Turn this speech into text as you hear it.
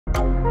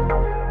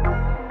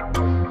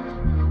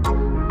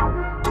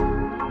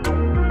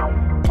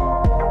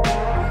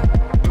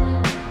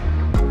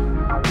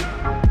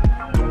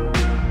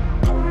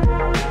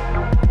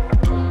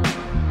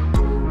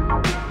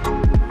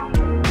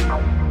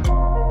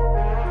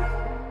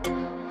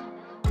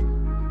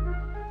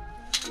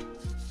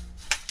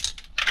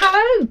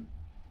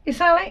it's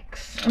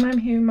Alex and I'm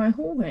here in my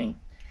hallway.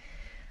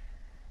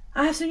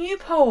 I have some new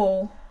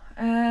pole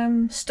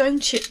stone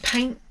chip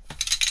paint.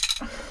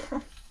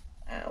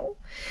 Ow.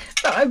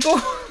 That I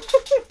bought.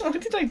 Why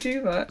did I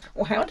do that?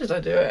 Or how did I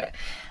do it?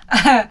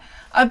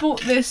 I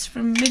bought this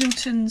from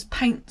Middleton's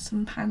Paints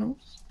and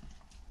Panels.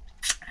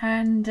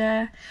 And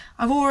I've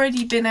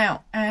already been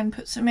out and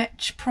put some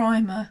etch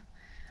primer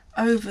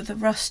over the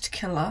rust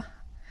killer.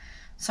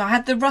 So I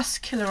had the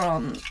rust killer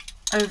on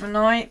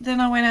overnight, then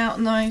I went out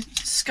and I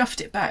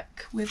scuffed it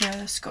back with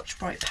a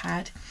Scotch-Brite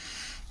pad,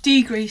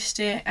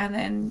 degreased it, and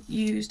then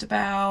used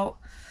about,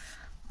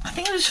 I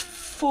think it was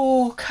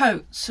 4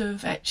 coats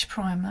of etch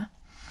primer.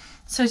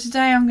 So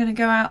today I'm going to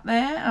go out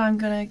there and I'm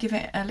going to give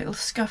it a little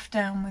scuff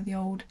down with the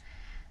old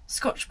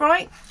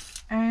Scotch-Brite,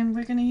 and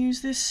we're going to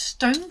use this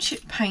stone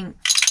chip paint.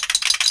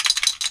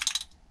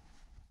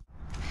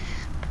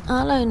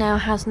 Arlo now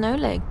has no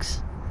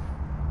legs.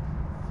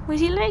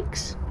 Where's your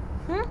legs?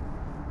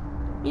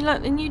 You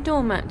like the new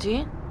doormat, do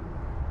you?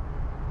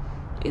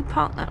 Who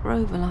parked that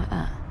Rover like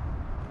that?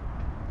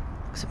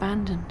 Looks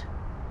abandoned.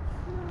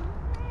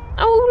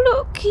 Oh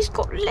look, he's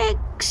got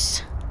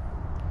legs.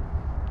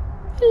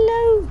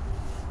 Hello.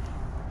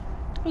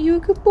 Are you a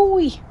good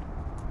boy?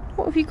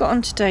 What have you got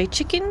on today?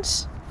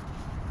 Chickens?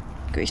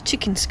 Got his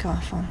chicken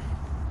scarf on.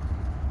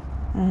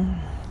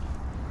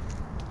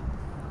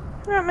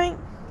 Right, mate.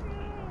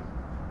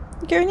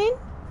 You going in?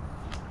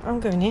 I'm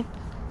going in.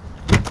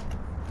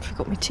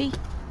 Forgot my tea.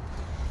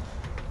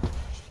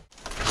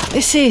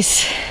 This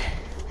is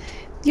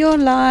your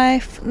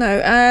life. No,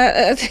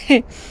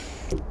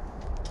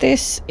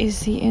 this is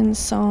the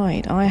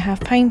inside. I have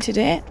painted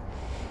it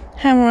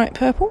Hammerite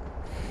purple,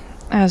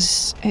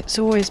 as it's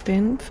always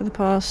been for the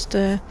past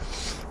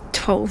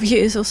 12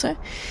 years or so.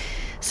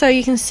 So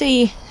you can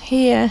see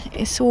here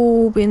it's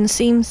all been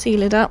seam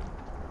sealed up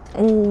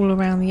all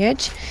around the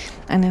edge,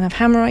 and then I've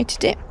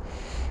hammerited it.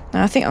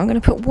 Now I think I'm going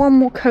to put one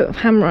more coat of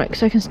Hammerite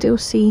because I can still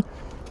see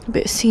a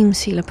bit of seam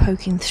sealer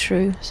poking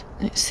through.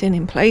 It's thin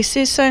in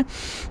places, so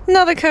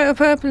another coat of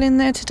purple in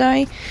there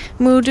today,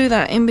 and we'll do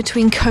that in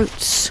between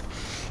coats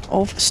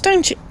of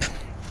stone chip.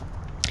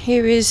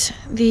 Here is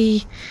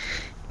the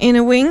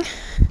inner wing.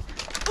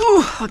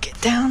 Oh, I'll get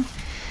down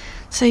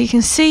so you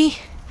can see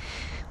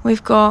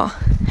we've got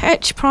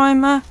etch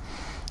primer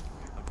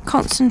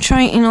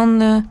concentrating on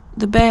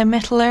the bare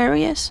metal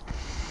areas,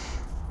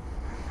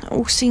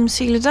 all seam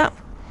sealed up.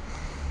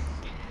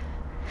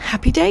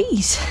 Happy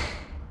days.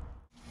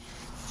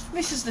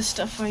 This is the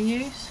stuff I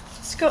use,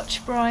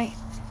 Scotch-Brite,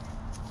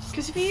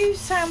 because if you use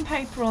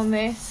sandpaper on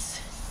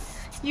this,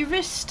 you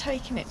risk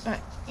taking it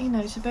back, you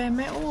know, to bare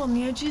metal on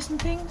the edges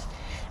and things.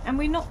 And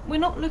we're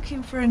not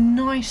looking for a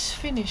nice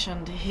finish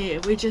under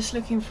here. We're just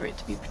looking for it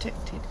to be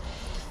protected.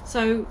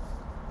 So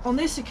on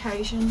this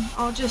occasion,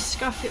 I'll just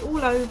scuff it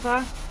all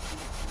over.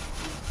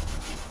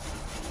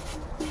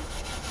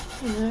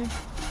 You know,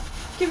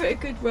 give it a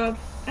good rub,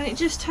 and it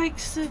just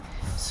takes the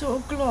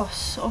sort of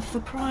gloss off the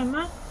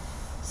primer.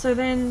 So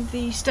then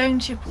the stone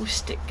chip will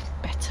stick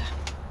better.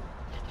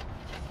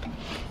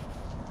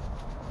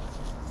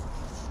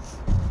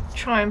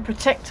 Try and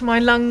protect my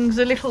lungs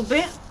a little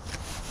bit,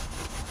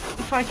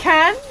 if I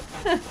can.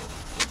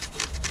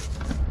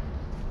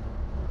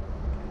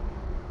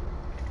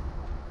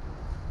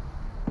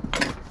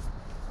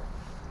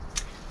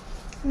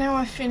 Now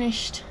I've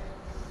finished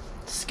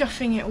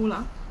scuffing it all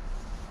up,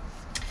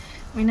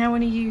 we now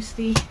want to use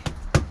the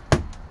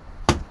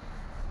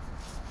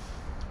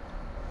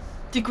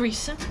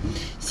degreaser.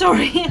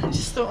 Sorry, I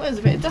just thought there was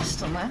a bit of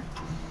dust on there.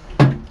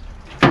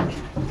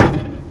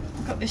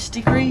 I've got this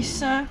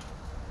degreaser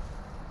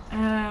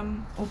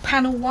or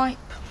panel wipe,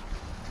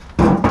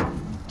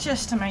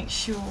 just to make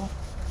sure,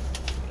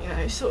 you know,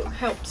 it sort of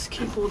helps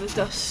keep all the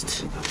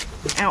dust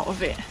out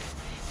of it.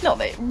 Not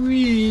that it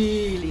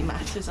really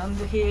matters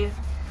under here,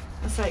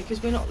 I say,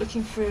 because we're not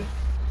looking for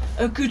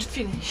a good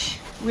finish.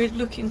 We're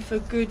looking for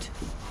good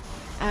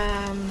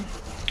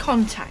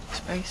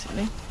contact,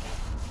 basically.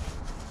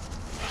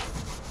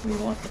 We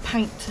want the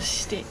paint to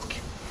stick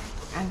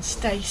and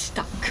stay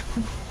stuck.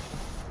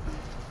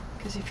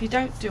 Because if you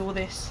don't do all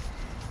this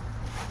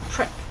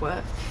prep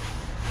work,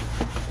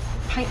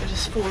 paint will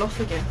just fall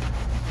off again.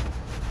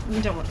 You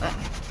don't want that.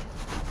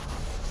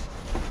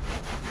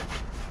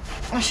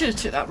 I should have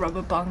took that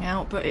rubber bung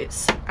out, but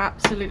it's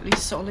absolutely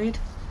solid.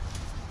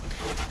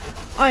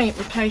 I ain't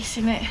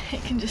replacing it.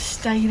 It can just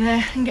stay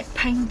there and get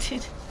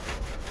painted.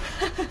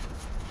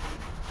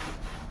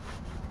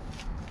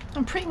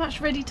 I'm pretty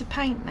much ready to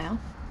paint now,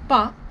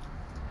 but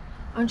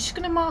I'm just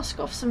going to mask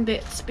off some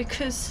bits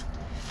because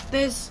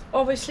there's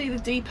obviously the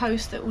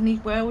D-post that will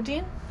need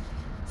welding.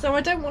 So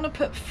I don't want to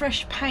put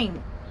fresh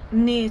paint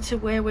near to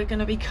where we're going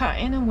to be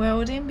cutting and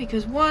welding,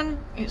 because one,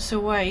 it's a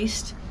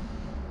waste,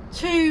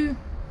 two,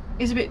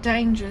 is a bit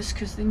dangerous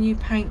because the new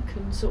paint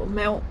can sort of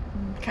melt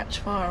and catch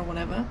fire or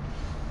whatever,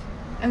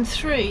 and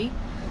three,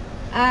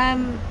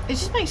 it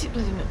just makes it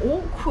bloody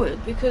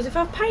awkward, because if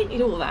I've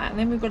painted all that and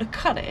then we've got to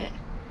cut it,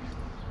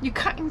 you're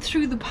cutting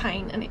through the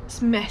paint and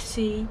it's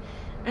messy,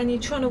 and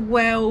you're trying to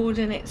weld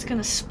and it's going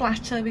to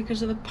splatter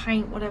because of the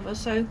paint, whatever.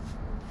 So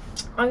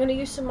I'm going to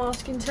use some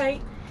masking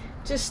tape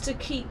just to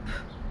keep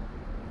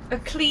a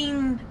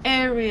clean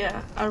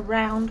area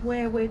around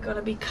where we're going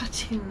to be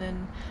cutting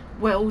and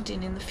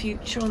welding in the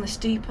future on this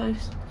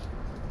D-post.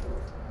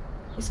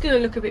 It's going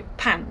to look a bit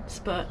pants,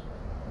 but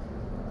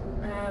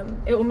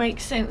it will make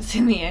sense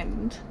in the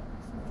end.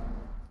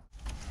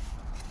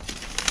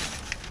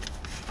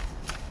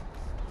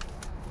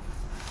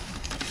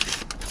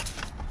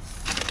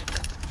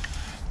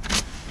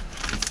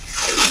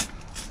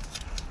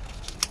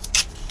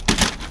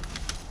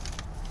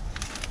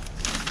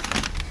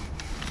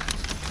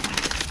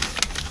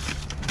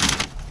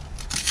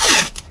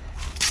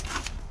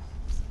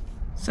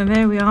 So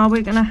there we are,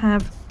 we're going to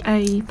have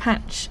a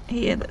patch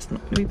here that's not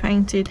going to be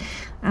painted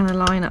and a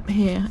line up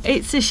here.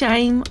 It's a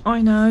shame,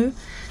 I know,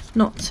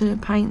 not to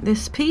paint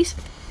this piece.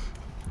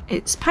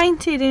 It's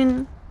painted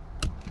in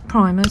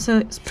primer, so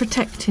it's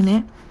protecting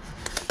it.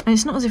 And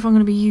it's not as if I'm going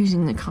to be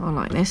using the car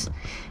like this.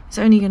 It's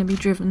only going to be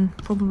driven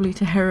probably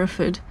to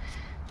Hereford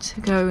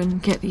to go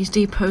and get these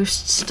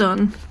D-posts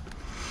done.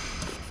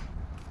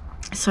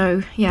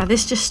 So yeah,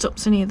 this just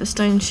stops any of the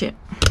stone chip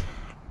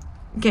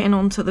getting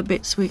onto the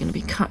bits we're going to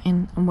be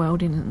cutting and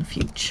welding in the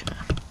future.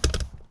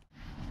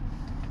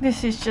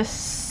 This is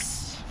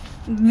just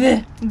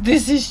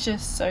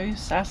so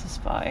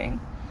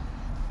satisfying.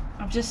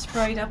 I've just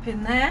sprayed up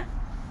in there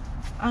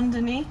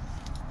underneath.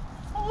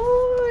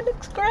 Oh, it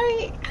looks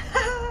great.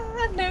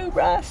 No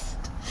rust.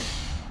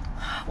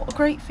 What a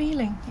great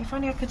feeling. If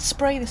only I could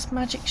spray this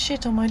magic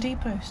shit on my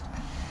D-post.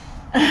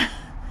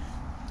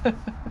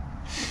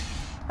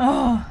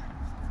 Oh,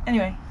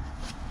 anyway,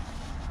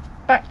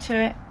 back to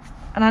it.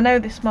 And I know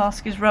this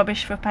mask is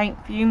rubbish for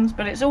paint fumes,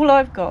 but it's all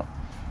I've got.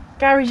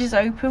 Garage is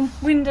open,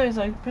 windows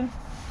open.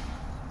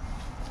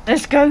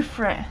 Let's go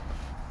for it.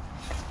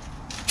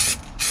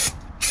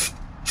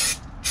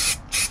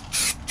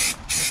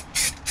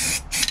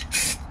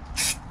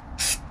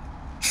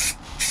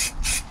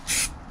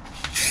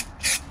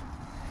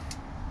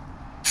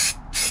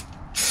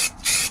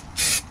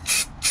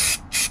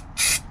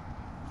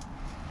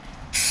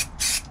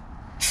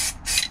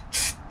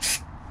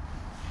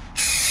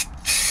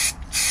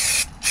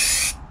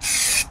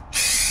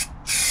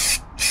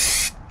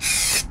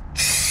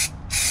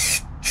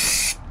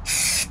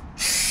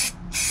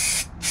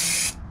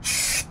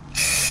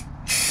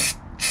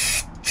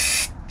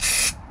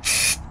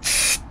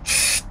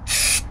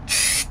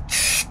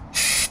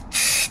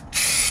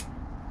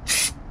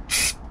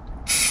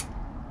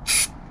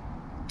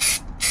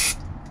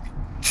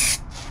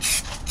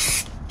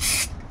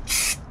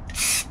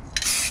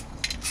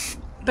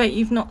 Bet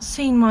you've not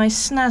seen my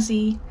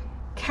snazzy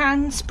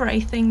can spray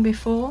thing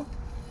before.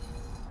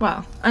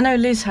 Well, I know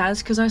Liz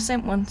has because I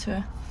sent one to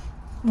her,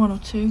 one or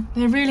two.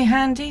 They're really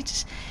handy,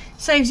 just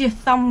saves your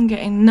thumb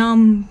getting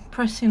numb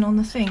pressing on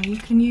the thing. You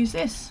can use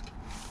this.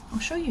 I'll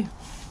show you.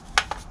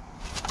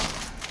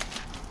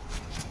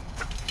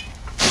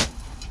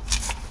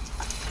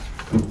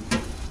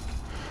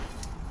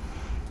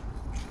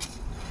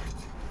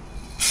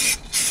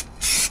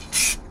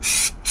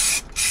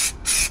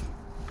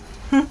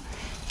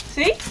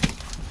 See?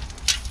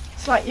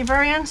 It's like your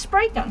very own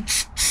spray gun.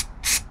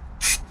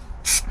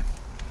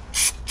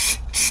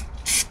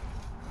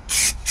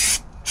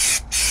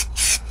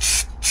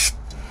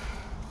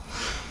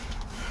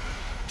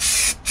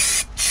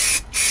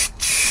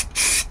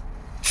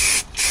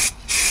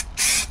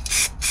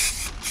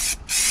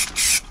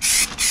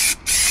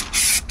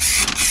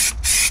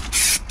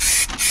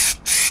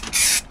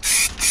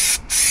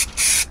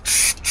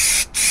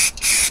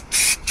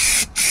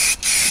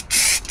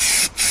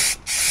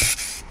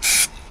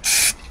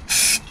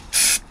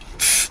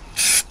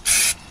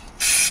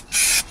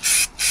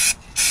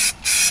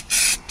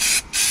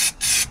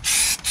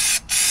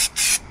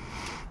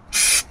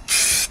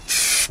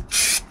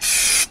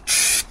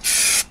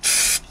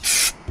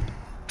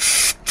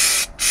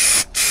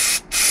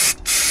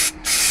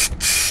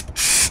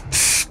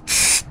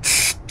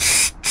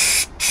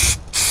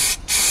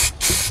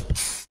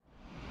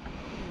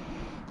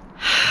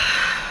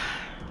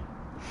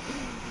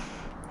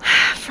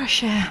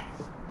 Fresh air.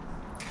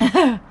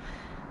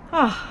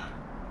 Oh,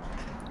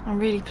 I'm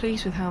really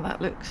pleased with how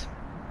that looks.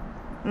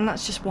 And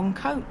that's just one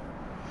coat.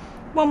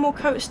 One more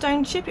coat of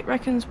stone chip. It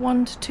reckons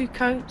 1 to 2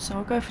 coats, so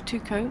I'll go for 2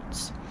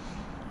 coats.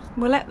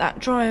 We'll let that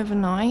dry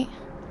overnight,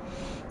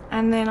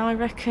 and then I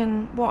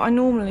reckon what I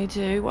normally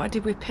do, what I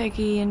did with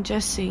Peggy and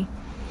Jessie,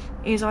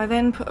 is I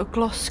then put a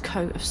gloss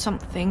coat of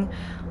something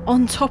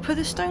on top of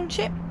the stone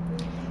chip,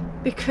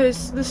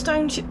 because the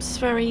stone chip's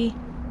very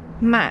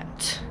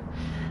matte.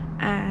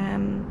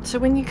 So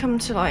when you come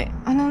to, like,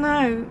 I don't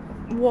know,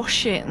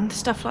 wash it and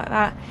stuff like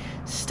that,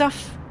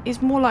 stuff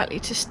is more likely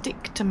to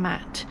stick to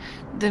matte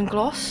than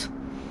gloss.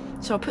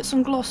 So I'll put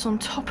some gloss on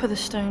top of the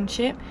stone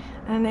chip,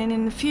 and then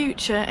in the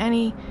future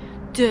any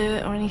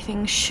dirt or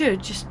anything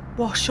should just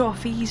wash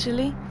off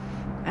easily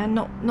and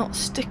not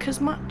stick as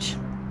much.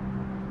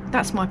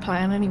 That's my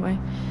plan anyway.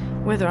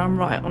 Whether I'm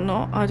right or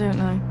not, I don't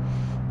know.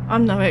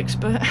 I'm no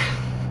expert.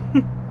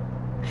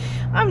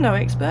 I'm no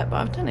expert, but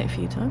I've done it a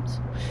few times.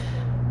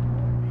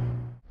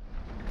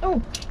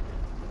 Oh,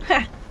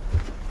 ha!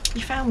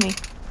 You found me.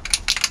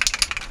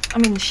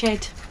 I'm in the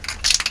shed.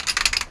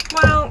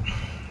 Well,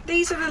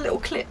 these are the little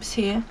clips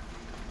here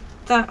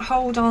that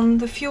hold on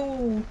the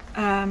fuel.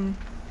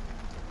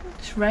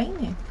 It's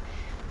raining.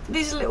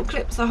 These are little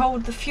clips that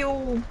hold the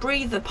fuel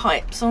breather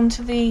pipes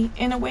onto the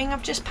inner wing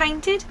I've just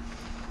painted.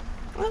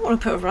 I don't want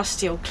to put a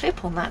rusty old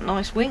clip on that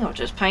nice wing I've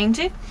just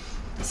painted.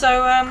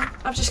 So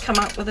I've just come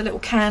up with a little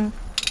can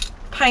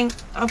paint.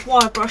 I've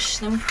wire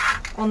brushed them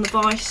on the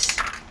vise.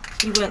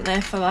 You weren't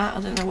there for that,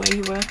 I don't know where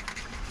you were.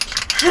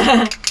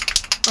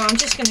 But I'm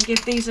just going to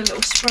give these a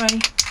little spray.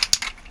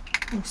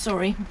 Oh,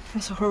 sorry,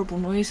 that's a horrible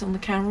noise on the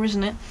camera,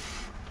 isn't it?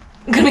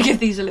 I'm going to give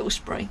these a little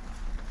spray.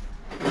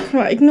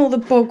 Right, ignore the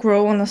bog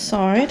roll on the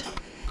side.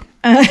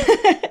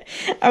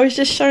 I was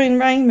just showing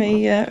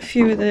Raimi a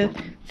few of the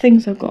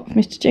things I've got from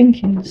Mr.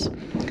 Jenkins.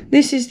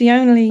 This is the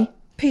only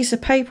piece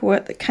of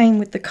paperwork that came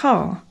with the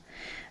car,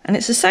 and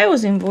it's a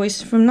sales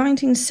invoice from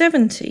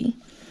 1970,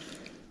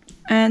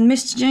 and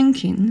Mr.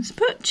 Jenkins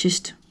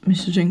purchased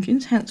Mr.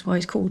 Jenkins, hence why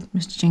he's called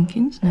Mr.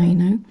 Jenkins, now you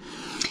know.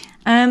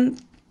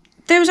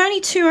 There was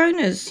only 2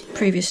 owners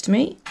previous to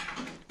me.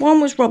 One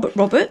was Robert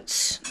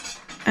Roberts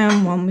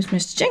and one was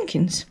Mr.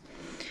 Jenkins.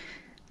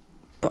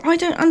 But I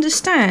don't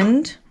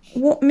understand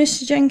what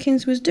Mr.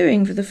 Jenkins was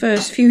doing for the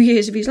first few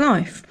years of his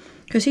life,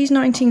 because he's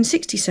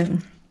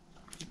 1967.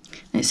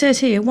 It says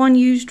here, 1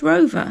 used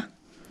Rover.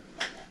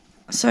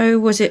 So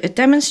was it a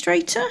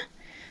demonstrator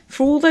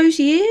for all those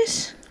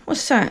years?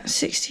 What's that,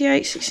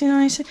 68,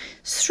 69,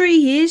 3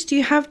 years? Do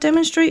you have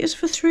demonstrators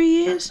for 3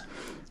 years?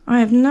 I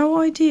have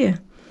no idea.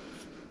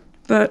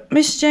 But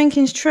Mr.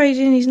 Jenkins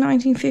traded in his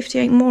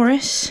 1958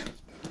 Morris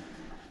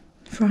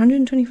for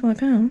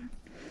 £125.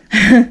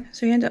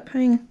 So he ended up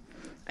paying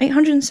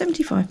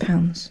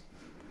 £875.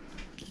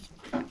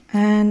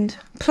 And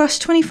plus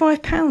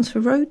 £25 for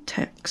road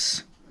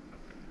tax.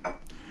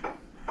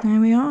 There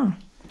we are.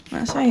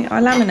 That's how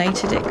I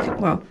laminated it.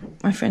 Well,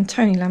 my friend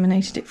Tony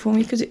laminated it for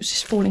me because it was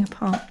just falling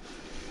apart.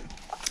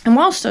 And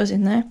whilst I was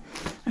in there,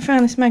 I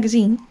found this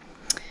magazine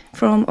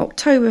from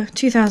October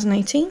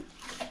 2018.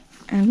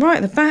 And right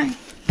at the back,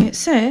 it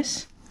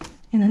says,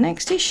 in the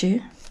next issue,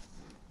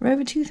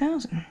 Rover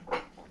 2000.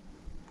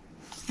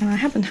 And I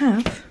happen to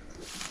have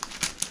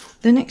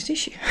the next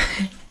issue.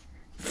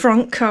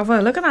 Front cover,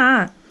 look at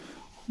that.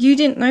 You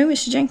didn't know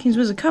Mr. Jenkins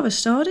was a cover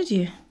star, did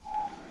you?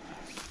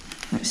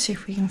 Let's see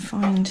if we can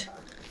find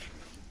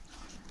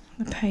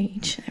the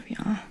page. There we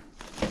are.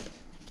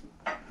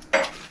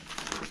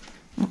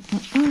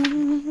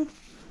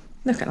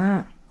 Look at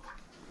that.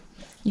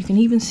 You can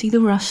even see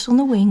the rust on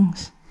the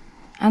wings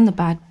and the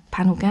bad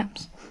panel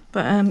gaps.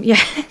 But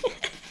yeah.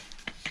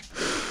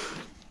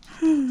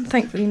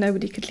 Thankfully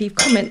nobody could leave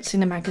comments in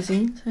the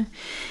magazine, so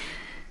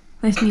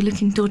there's me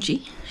looking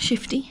dodgy,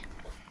 shifty.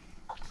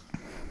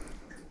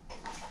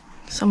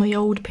 Some of the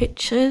old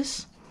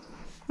pictures.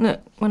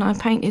 Look, when I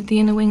painted the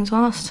inner wings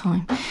last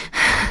time.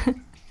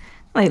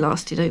 They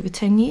lasted over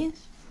 10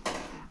 years.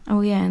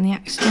 Oh yeah, and the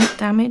accident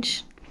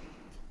damage.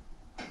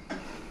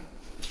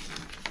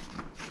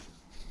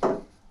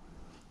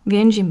 The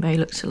engine bay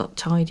looks a lot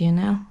tidier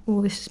now.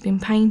 All this has been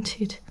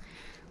painted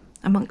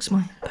amongst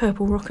my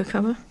purple rocker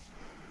cover.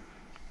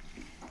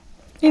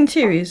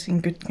 Interior's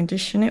in good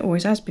condition, it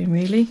always has been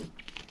really.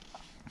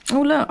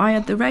 Oh look, I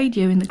had the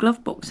radio in the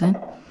glove box then.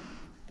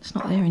 It's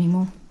not there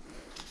anymore.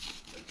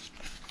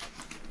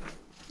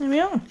 There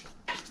we are.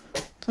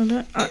 So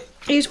look,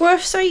 it's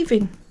worth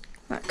saving,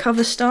 that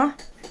cover star.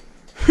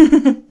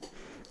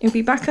 He'll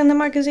be back on the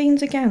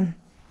magazines again.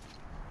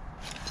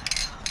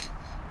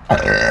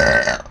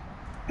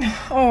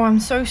 Oh, I'm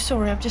so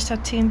sorry, I've just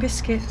had tea and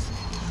biscuits.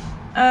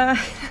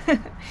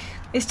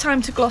 It's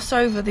time to gloss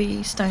over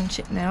the stone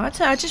chip now.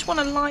 I just want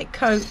a light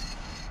coat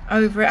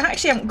over it. I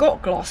actually haven't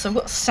got gloss, I've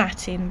got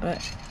satin,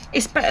 but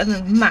it's better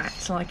than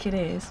matte like it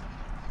is.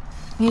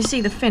 You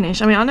see the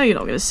finish. I mean, I know you're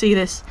not going to see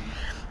this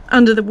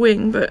under the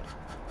wing, but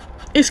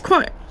it's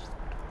quite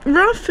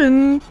rough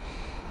and,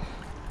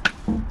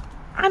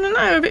 I don't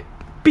know, a bit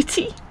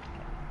bitty.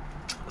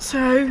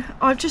 So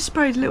I've just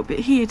sprayed a little bit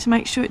here to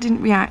make sure it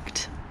didn't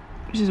react,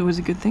 which is always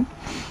a good thing.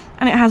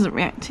 And it hasn't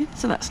reacted,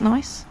 so that's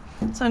nice.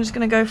 So I'm just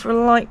going to go for a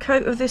light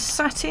coat of this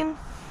satin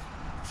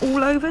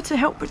all over to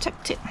help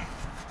protect it.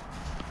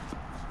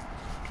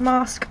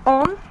 Mask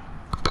on.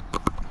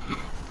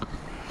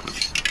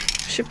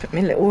 Should put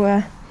my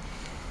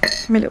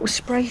little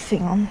spray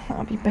thing on.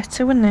 That'll be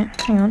better, wouldn't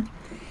it? Hang on.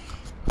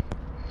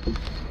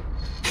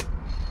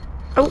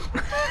 Oh,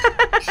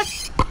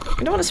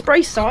 we don't want to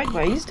spray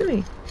sideways, do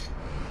we?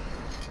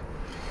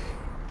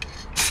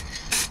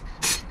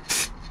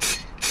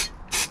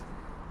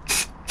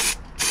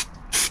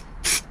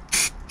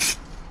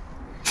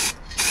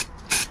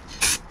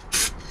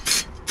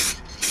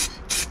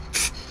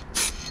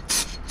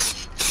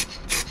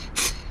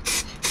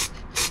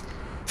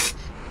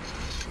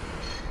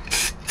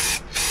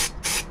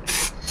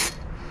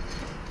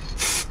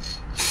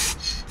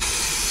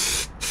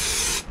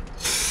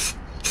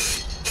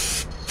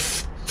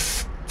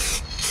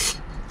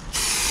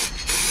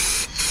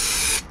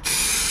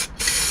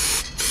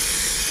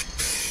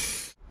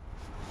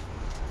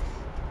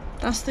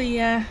 That's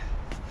the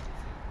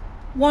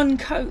one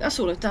coat. That's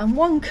all I've done.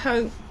 One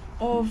coat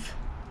of,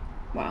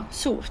 well,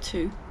 sort of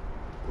two.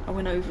 I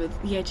went over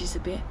the edges a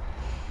bit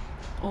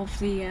of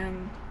the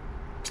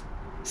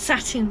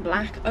satin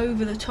black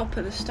over the top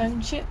of the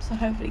stone chip, so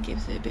hopefully it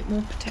gives it a bit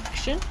more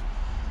protection,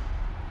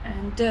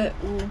 and dirt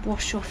will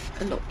wash off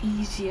a lot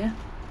easier.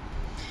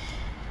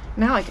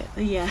 Now I get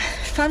the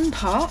fun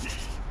part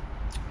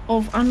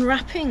of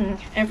unwrapping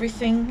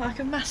everything like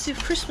a massive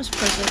Christmas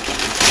present.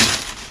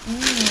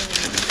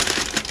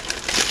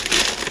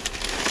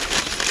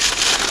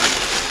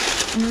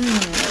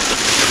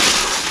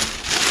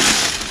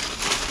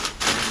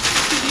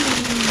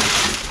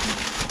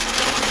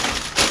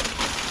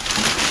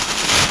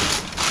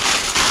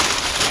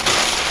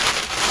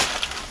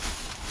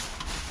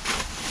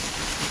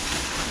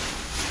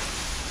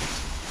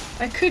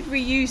 I could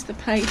reuse the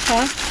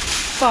paper,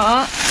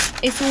 but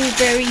it's all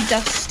very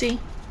dusty.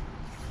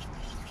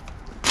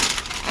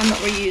 I'm not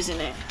reusing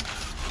it.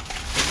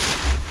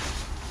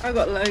 I've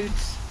got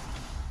loads.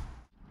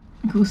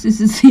 Of course,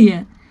 this is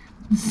the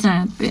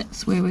sad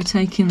bits where we're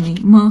taking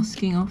the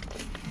masking off.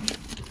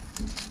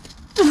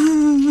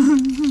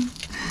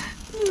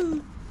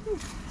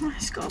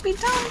 It's got to be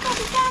done,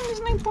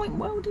 There's no point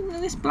welding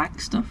this black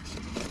stuff.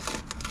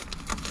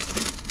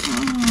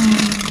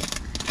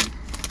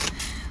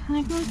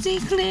 I can see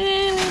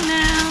clearly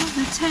now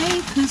the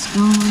tape has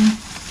gone.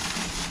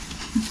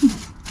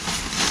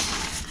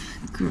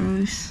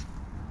 Gross.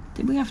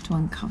 Did we have to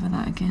uncover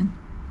that again?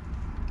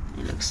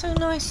 It looks so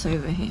nice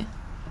over here.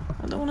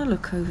 I don't want to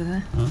look over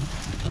there.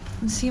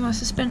 And see, my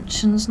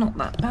suspension's not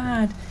that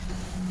bad.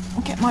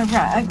 I'll get my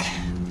rag.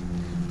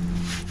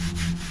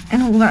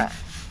 And all that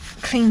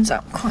cleans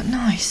up quite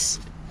nice.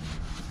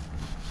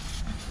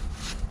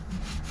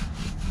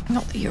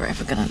 Not that you're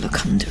ever going to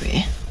look under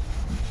here.